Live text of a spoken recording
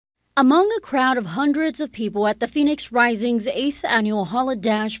Among a crowd of hundreds of people at the Phoenix Rising's 8th annual Holla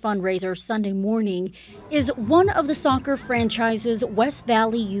Dash fundraiser Sunday morning is one of the soccer franchise's West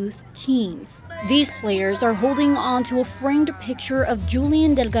Valley youth teams. These players are holding on to a framed picture of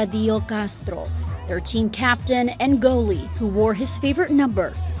Julian Delgadillo Castro, their team captain and goalie, who wore his favorite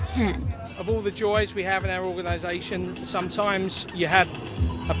number, 10. Of all the joys we have in our organization, sometimes you had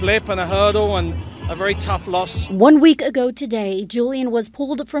a blip and a hurdle and a very tough loss. 1 week ago today, Julian was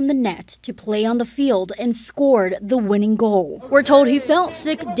pulled from the net to play on the field and scored the winning goal. We're told he felt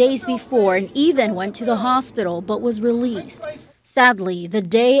sick days before and even went to the hospital but was released. Sadly, the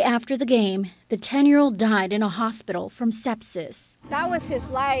day after the game, the 10-year-old died in a hospital from sepsis. That was his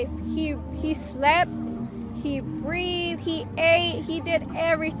life. He slept, he breathed, he ate, he did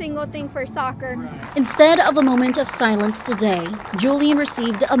every single thing for soccer. Instead of a moment of silence today, Julian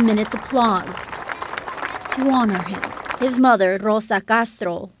received a minute's applause to honor him. His mother, Rosa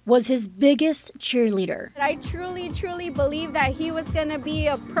Castro, was his biggest cheerleader. I truly believed that he was going to be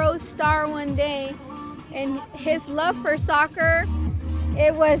a pro star one day. And his love for soccer,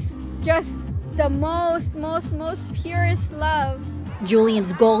 it was just the most purest love.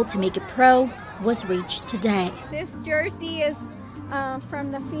 Julian's goal to make it pro was reached today. This jersey is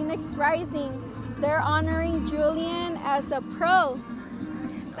from the Phoenix Rising. They're honoring Julian as a pro.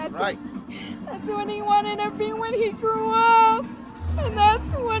 That's right. That's what he wanted to be when he grew up. And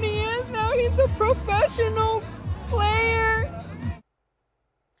that's what he is now. He's a professional player.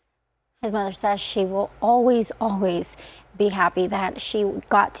 His mother says she will always be happy that she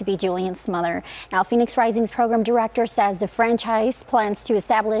got to be Julian's mother. Now, Phoenix Rising's program director says the franchise plans to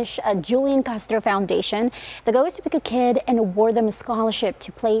establish a Julian Castro Foundation. The goal is to pick a kid and award them a scholarship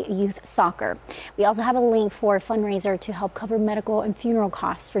to play youth soccer. We also have a link for a fundraiser to help cover medical and funeral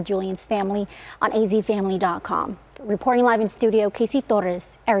costs for Julian's family on azfamily.com. Reporting live in studio, Casey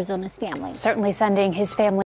Torres, Arizona's Family. Certainly sending his family